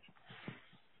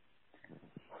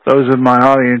 Those of my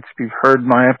audience, if you've heard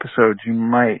my episodes, you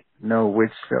might know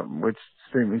which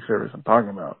streaming service I'm talking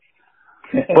about.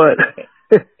 But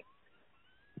if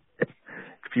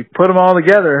you put them all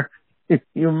together,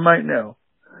 you might know.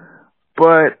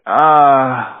 But,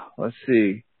 let's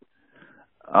see.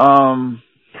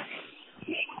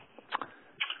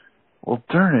 Well,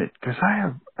 darn it, because I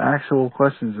have actual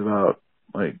questions about,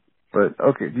 but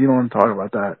okay, if you don't want to talk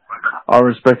about that, I'll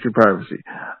respect your privacy.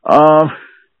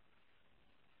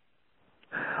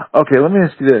 Okay, let me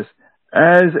ask you this.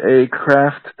 As a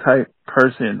craft type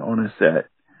person on a set,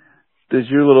 does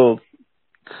your little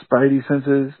spidey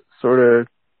senses sort of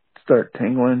start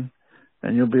tingling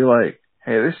and you'll be like,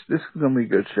 hey, this is going to be a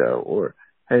good show, or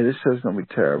hey, this show's going to be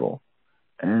terrible?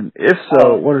 And if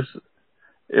so, what are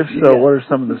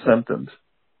some of the symptoms?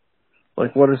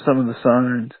 Like, what are some of the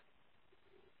signs?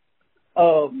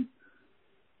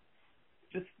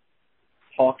 Just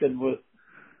talking with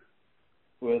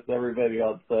everybody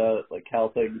on set, like how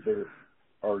things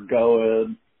are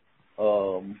going.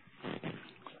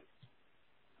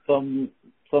 Some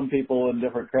people in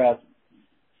different crafts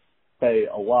pay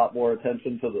a lot more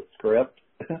attention to the script.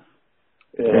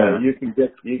 You can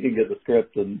get the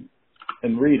script and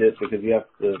read it because you have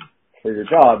to, for your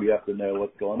job, you have to know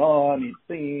what's going on each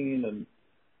scene and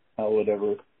how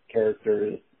whatever character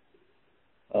is.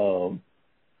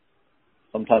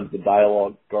 Sometimes the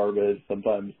dialogue garbage.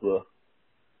 Sometimes the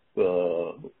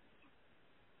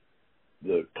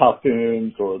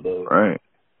costumes or the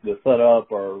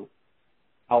setup are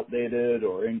outdated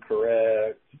or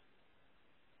incorrect.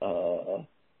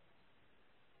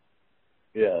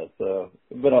 Yeah, so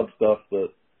I've been on stuff that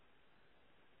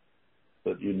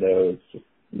is just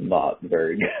not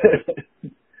very good.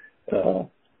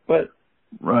 But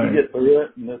Right. you get through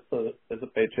it, and it's a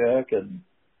paycheck, and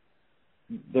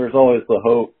there's always the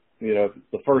hope, if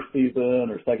it's the first season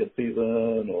or second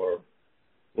season or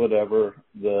whatever,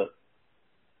 that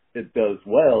it does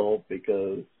well,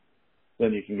 because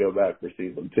then you can go back for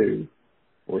season 2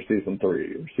 or season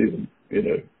 3 or season,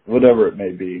 whatever it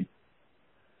may be.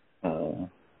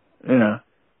 Yeah.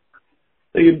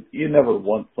 So you never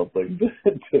want something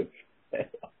to fail.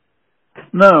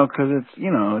 No, because it's,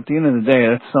 at the end of the day,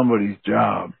 that's somebody's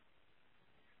job.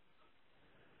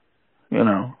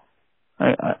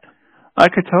 I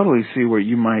could totally see where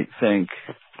you might think,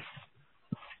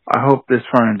 I hope this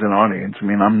finds an audience. I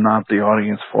mean, I'm not the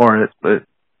audience for it, but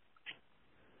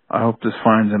I hope this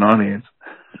finds an audience.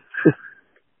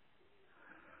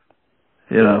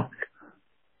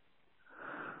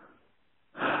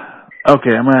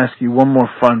 Okay, I'm going to ask you one more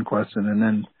fun question, and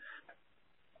then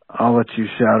I'll let you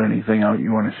shout anything out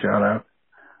you want to shout out.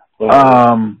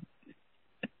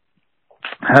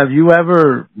 Have you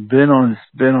ever been on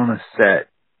a set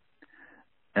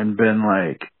and been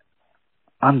like,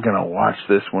 I'm going to watch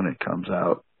this when it comes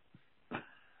out?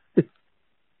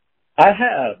 I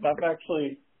have. I've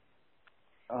actually,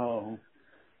 I've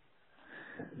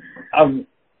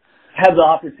had the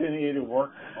opportunity to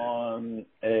work on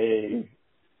a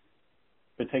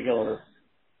particular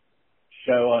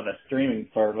show on a streaming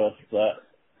service that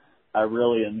I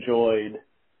really enjoyed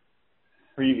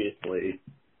previously.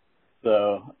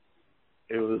 So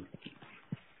it was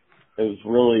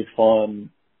really fun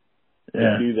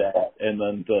to do that, and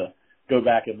then to go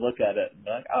back and look at it and be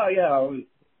like, oh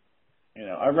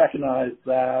yeah, I recognize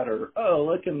that, or oh,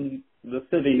 look in the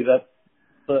city, that's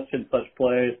such and such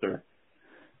place, or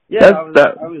yeah,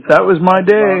 that was my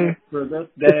day for this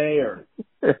day, or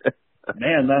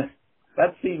man,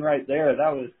 that scene right there,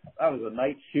 that was a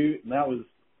night shoot, and that was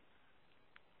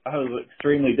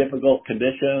extremely difficult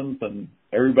conditions, and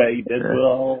everybody did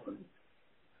well, and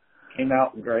came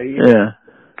out great. Yeah.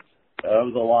 That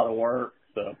was a lot of work,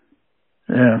 so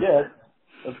yeah,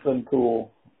 it's been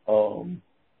cool.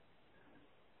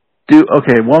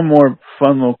 Okay, one more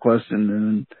fun little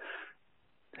question.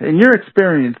 In your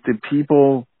experience, did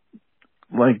people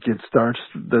did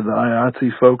the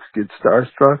Iotci folks get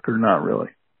starstruck, or not really?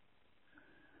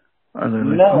 Are they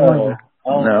like, no.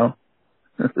 No.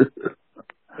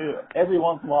 Every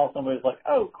once in a while, somebody's like,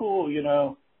 "Oh, cool,"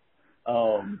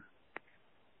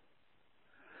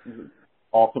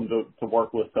 awesome to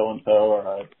work with so and so, or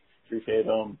I appreciate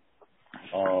them.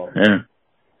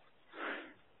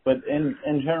 But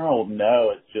in general, no.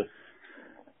 It's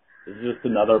just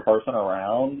another person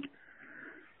around,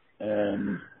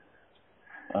 and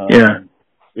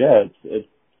it's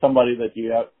somebody that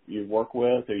you work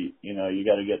with, or you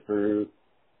got to get through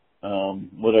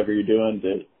whatever you're doing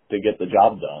to get the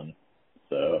job done.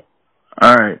 So,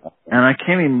 all right, and I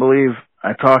can't even believe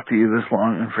I talked to you this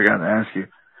long and forgot to ask you,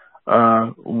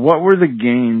 what were the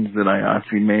gains that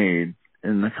Iotci made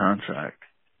in the contract?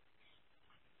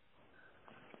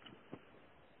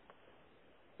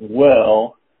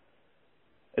 Well,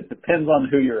 it depends on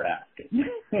who you're asking.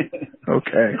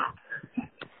 Okay.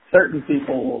 Certain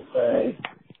people will say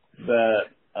that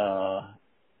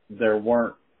there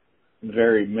weren't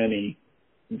very many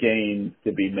gains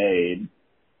to be made,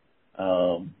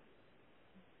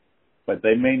 but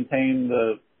they maintained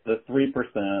the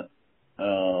 3%.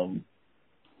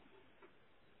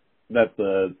 That's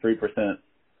a 3%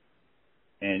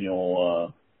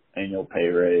 annual pay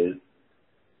raise.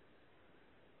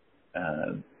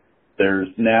 There's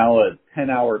now a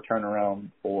 10-hour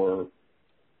turnaround for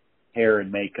hair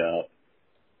and makeup,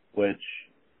 which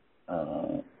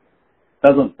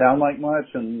doesn't sound like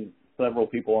much, and several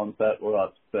people on set were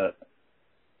upset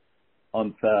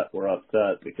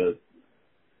because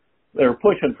they were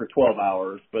pushing for 12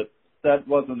 hours, but that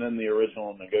wasn't in the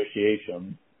original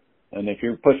negotiations. And if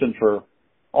you're pushing for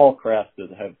all crafts to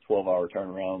have 12-hour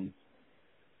turnarounds,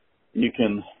 you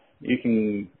can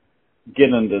get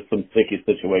into some sticky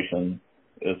situations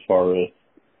as far as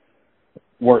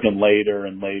working later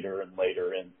and later and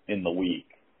later in the week.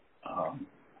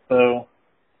 So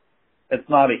it's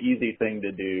not an easy thing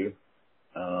to do.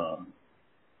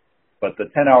 But the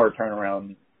 10-hour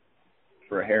turnaround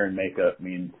for hair and makeup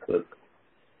means that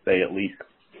they at least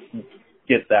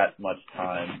get that much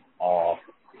time off.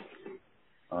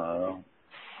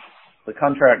 The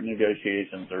contract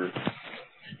negotiations are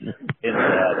in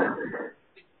depth.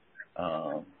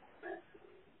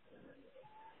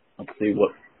 Let's see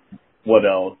what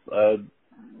else.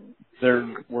 there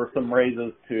were some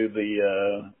raises to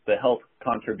the health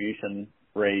contribution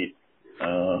rate,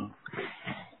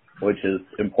 which is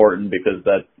important because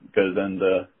that goes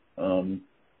into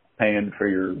paying for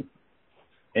your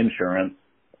insurance.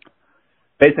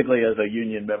 Basically, as a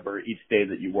union member, each day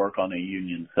that you work on a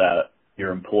union set,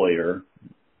 your employer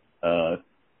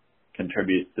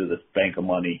contributes to this bank of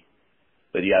money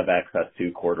that you have access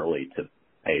to quarterly to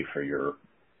pay for your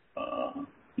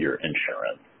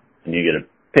insurance, and you get to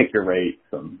pick your rates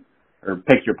or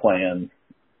pick your plans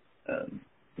and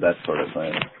that sort of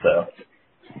thing. So,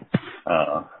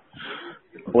 I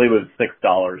believe it was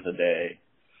 $6 a day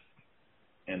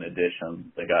in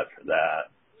addition they got for that,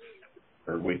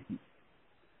 or we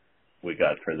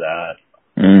got for that.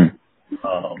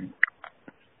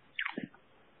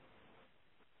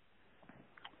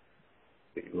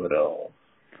 See what else.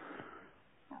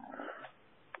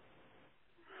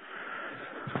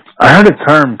 I heard a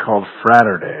term called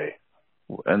Fraturday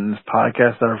in this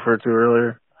podcast I referred to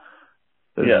earlier.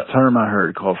 There's a term I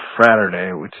heard called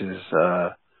Fraturday, which is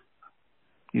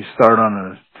you start on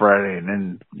a Friday and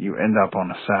then you end up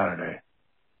on a Saturday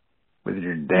with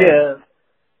your day. Yeah.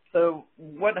 So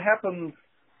what happens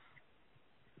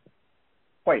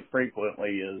quite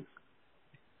frequently is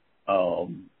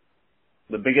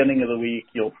the beginning of the week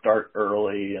you'll start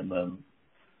early, and then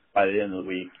by the end of the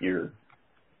week you're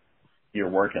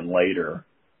working later.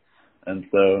 And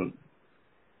so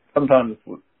sometimes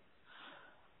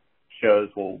shows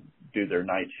will do their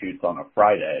night shoots on a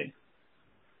Friday.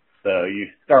 So you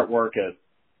start work at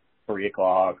 3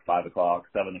 o'clock, 5 o'clock,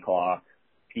 7 o'clock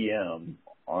p.m.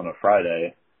 on a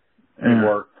Friday, and you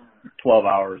work 12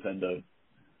 hours into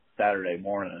Saturday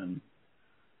morning,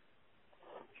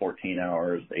 14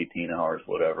 hours, 18 hours,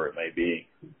 whatever it may be.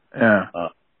 Yeah.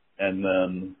 And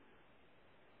then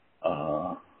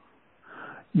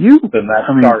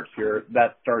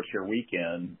that starts your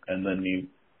weekend, and then you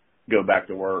go back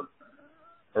to work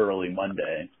early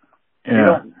Monday. Yeah. You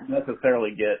don't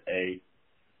necessarily get a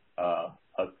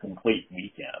complete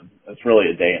weekend. It's really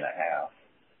a day and a half.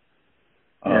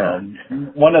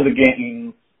 One of the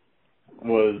games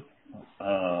was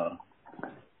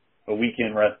a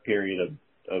weekend rest period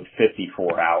of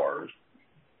 54 hours.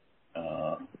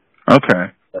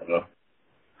 Okay. So,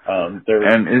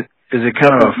 and is it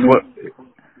kind of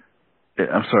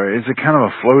is it kind of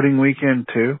a floating weekend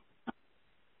too?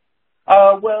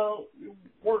 Well,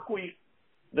 work week,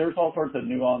 there's all sorts of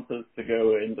nuances to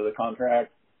go into the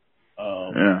contract.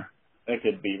 It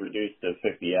could be reduced to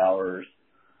 50 hours.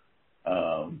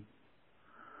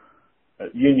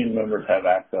 Union members have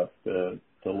access to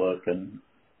look and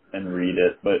read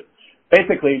it, but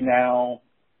basically now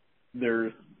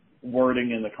there's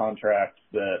wording in the contract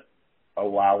that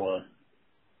allow us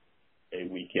a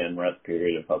weekend rest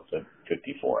period of up to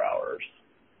 54 hours.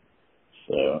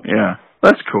 So yeah,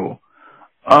 that's cool.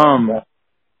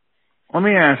 Let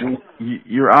me ask,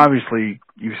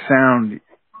 you sound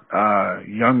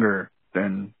younger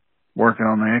than working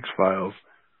on the X-Files,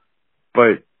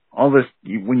 but all this,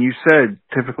 when you said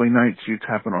typically night shoots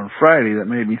happen on Friday, that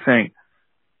made me think,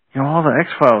 all the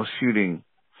X-Files shooting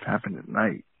happened at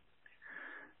night.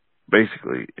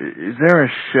 Basically, is there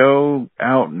a show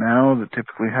out now that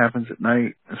typically happens at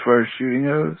night as far as shooting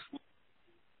goes?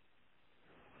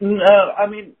 No, I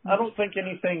mean, I don't think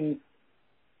anything.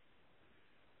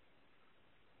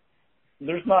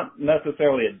 There's not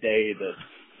necessarily a day that's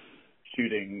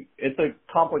shooting. It's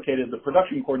the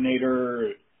production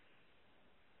coordinator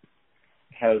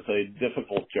has a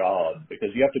difficult job because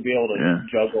you have to be able to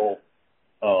juggle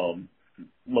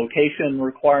location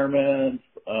requirements,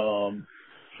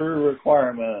 crew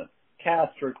requirements,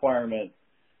 cast requirements.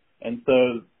 And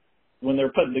so when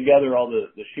they're putting together all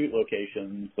the shoot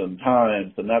locations and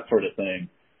times and that sort of thing,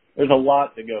 there's a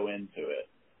lot to go into it.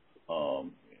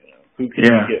 Who can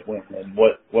you get when and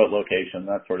what location,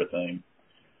 that sort of thing.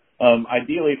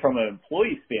 Ideally, from an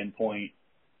employee standpoint,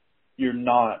 you're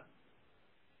not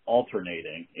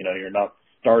alternating. You're not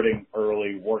starting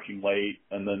early, working late,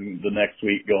 and then the next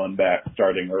week going back,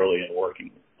 starting early and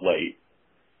working late.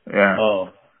 Yeah.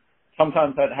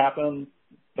 Sometimes that happens.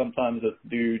 Sometimes it's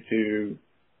due to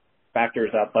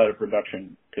factors outside of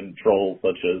production control,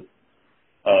 such as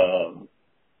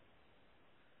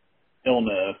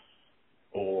illness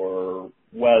or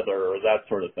weather or that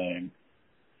sort of thing.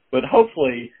 But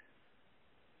hopefully,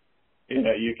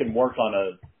 you can work on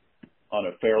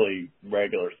a fairly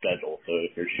regular schedule. So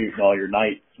if you're shooting all your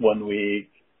nights one week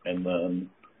and then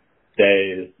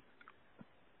days,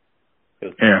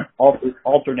 because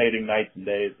alternating nights and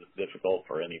days is difficult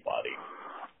for anybody.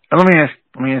 And let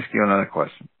me ask you another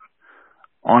question.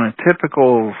 On a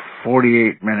typical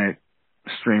 48-minute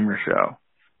streamer show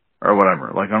or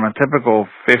whatever, like on a typical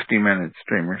 50-minute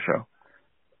streamer show,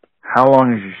 how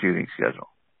long is your shooting schedule?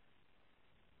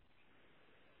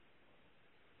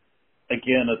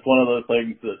 Again, it's one of those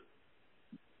things that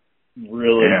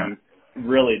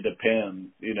really depends.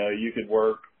 You know, you could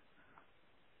work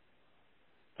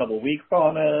a couple of weeks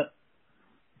on it.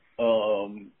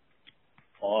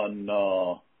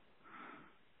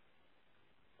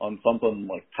 On something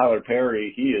like Tyler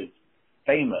Perry, he is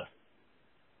famous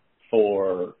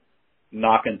for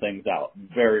knocking things out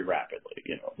very rapidly.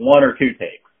 You know, 1 or 2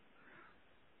 takes,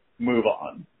 move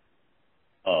on.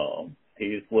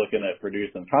 He's looking at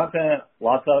producing content,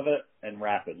 lots of it, and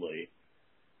rapidly.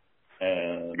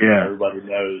 And everybody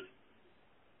knows,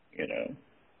 you know,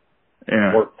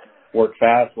 work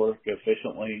fast, work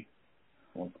efficiently,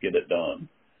 let's get it done.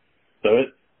 So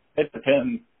it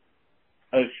depends.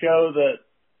 A show that,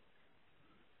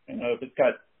 you know, if it's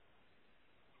got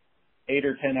 8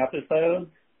 or 10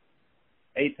 episodes,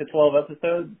 8 to 12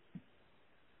 episodes,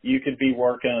 you could be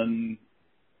working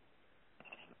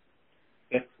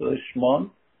 6-ish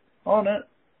months on it,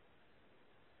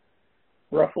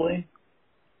 roughly.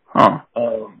 Huh.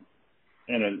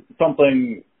 And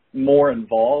something more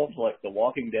involved, like The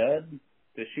Walking Dead,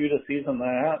 to shoot a season of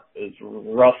that is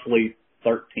roughly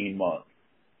 13 months.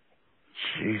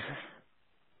 Jesus.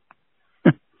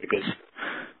 Because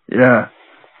yeah.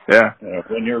 You know,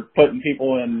 when you're putting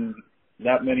people in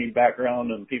that many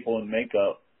background and people in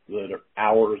makeup that are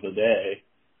hours a day,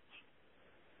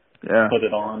 put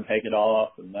it on, take it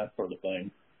off, and that sort of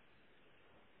thing.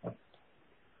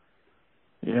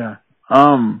 Yeah.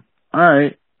 All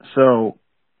right. So,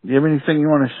 do you have anything you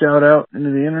want to shout out into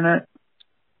the internet?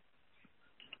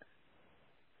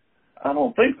 I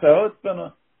don't think so. It's been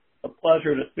a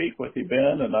pleasure to speak with you,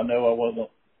 Ben, and I know I wasn't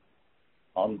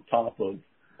on top of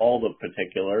all the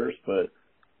particulars, but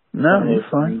no, you're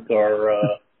fine.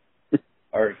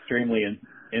 Are extremely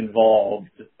involved,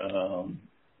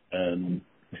 and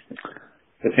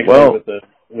particularly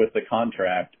with the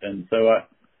contract. And so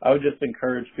I would just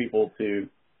encourage people to.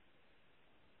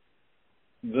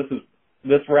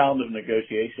 This round of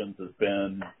negotiations has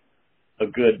been a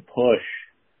good push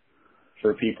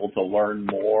for people to learn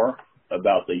more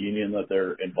about the union that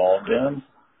they're involved in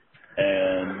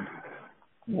and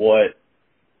what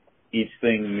each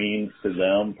thing means to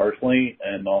them personally,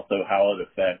 and also how it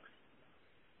affects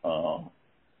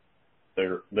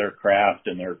their craft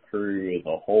and their crew as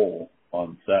a whole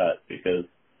on set. Because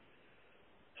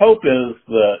hope is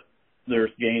that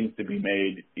there's gains to be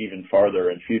made even farther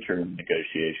in future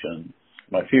negotiations.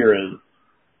 My fear is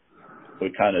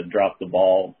we kind of dropped the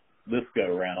ball this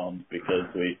go round because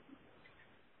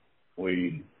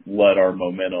we let our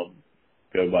momentum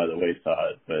go by the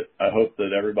wayside. But I hope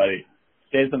that everybody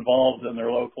stays involved in their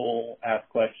local, ask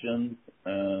questions,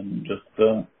 and just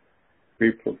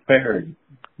be prepared.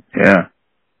 Yeah.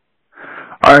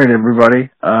 All right, everybody.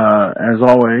 As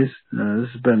always, this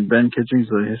has been Ben Kitchings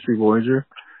of the History Voyager,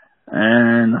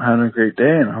 and having a great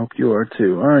day, and I hope you are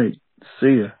too. All right,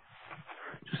 see ya.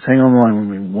 Just hang on the line with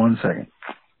me 1 second.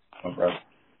 No problem.